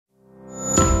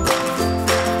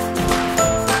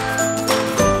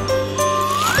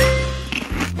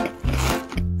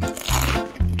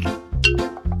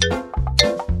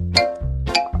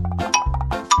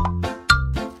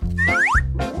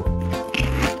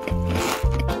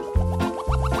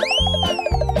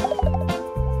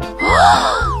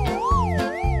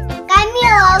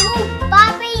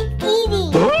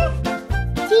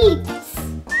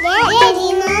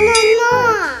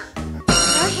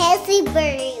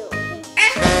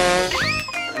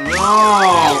No.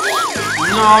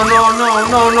 No, no, no,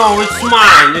 no, no. It's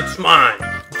mine. It's mine.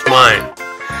 It's mine.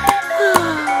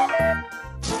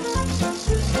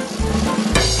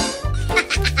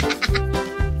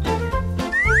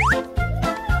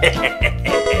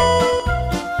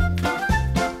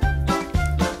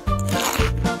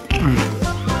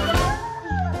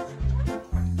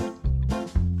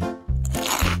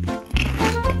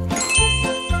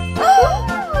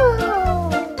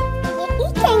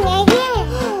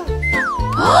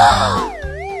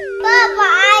 Papa,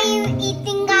 are you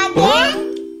eating again?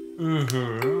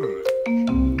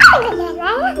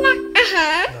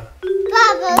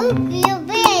 Papa, look, your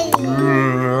baby.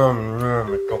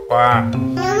 Ito pa.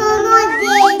 No,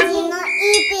 Daddy, not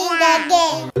eating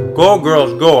again. Go,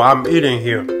 girls, go. I'm eating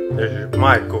here. This is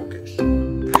my cookies.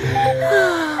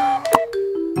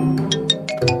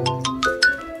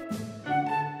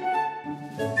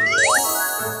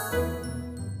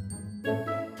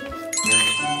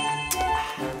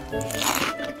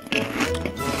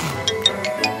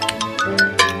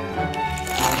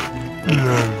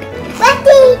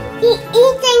 Daddy, he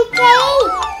eating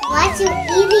cake. What you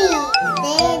eating,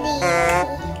 Daddy?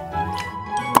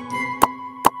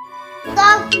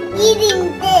 Stop eating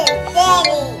this,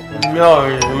 Daddy. No,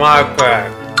 it's my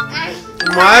cake.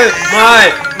 My.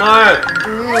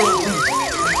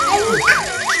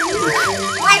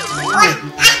 What?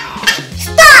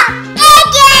 Stop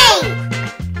eating!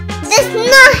 This is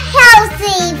not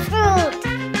healthy fruit.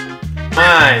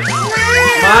 Mine.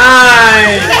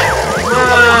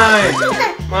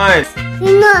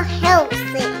 Not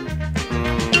healthy.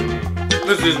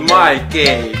 This is my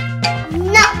cake.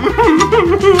 No.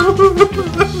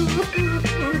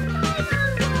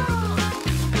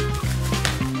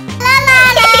 La la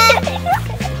la.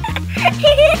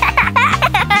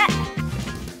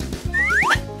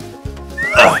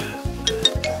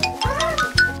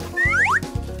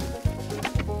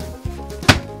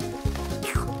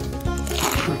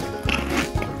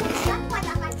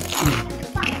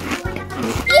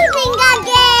 Eating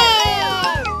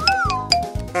again.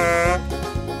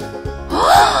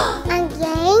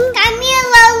 Again?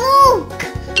 Kamila, look.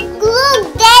 Look,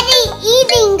 Daddy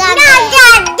eating again.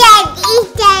 No, Dad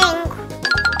eating.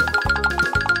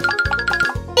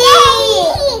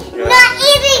 Not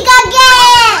eating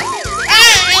again.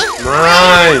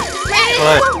 Mine.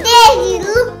 Daddy,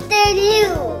 look at you.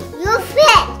 You're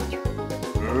fat.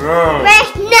 No.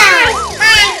 Fresh nine.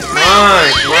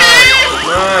 Mine.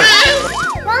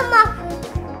 Mama.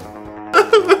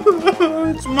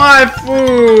 It's my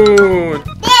food.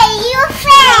 Daddy, you're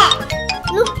fat.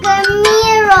 Look at the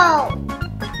mirror.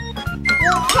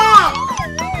 You're fat.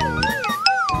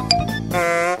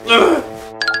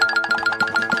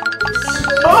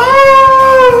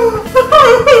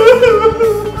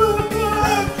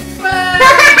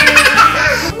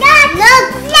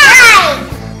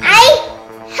 I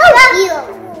help you.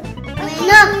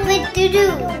 Not what to do.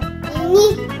 You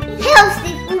need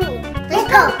healthy food. Let's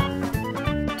go.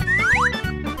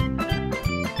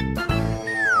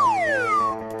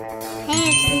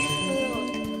 Healthy food.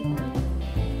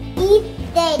 Eat,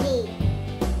 Daddy.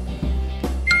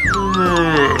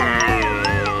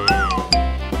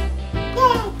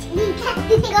 Dad,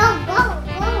 we got to go.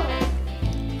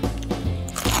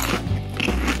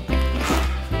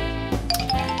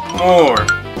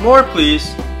 More, please.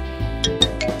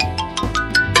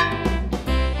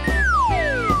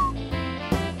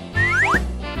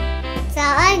 So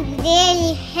I'm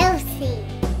very healthy.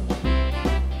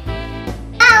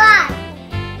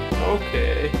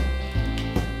 Okay.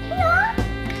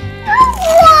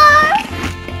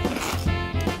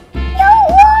 No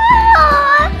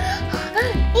more.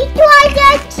 It was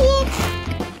a chip.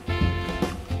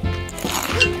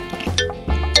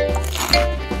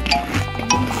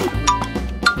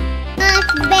 Not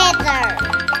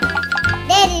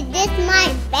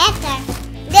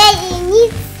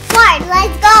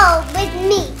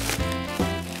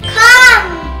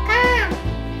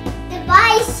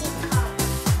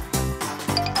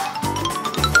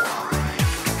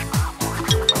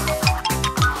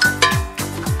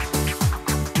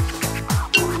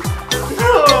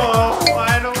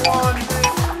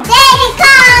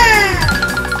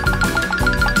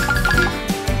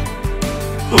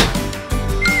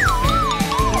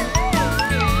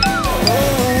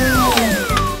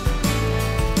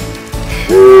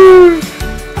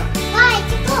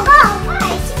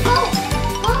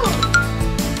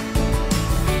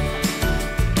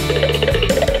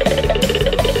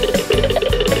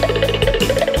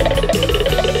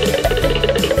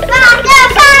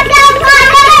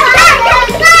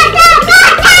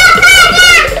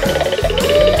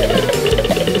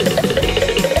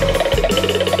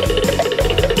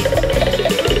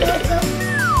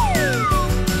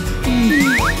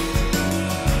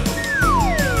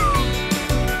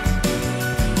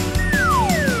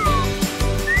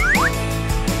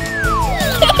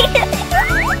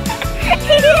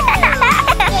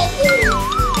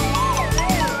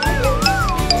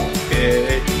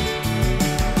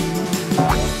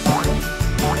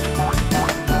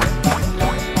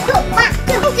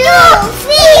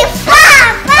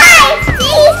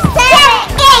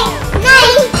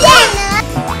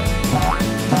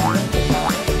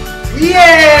Yeah,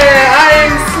 I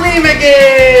am slim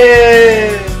again.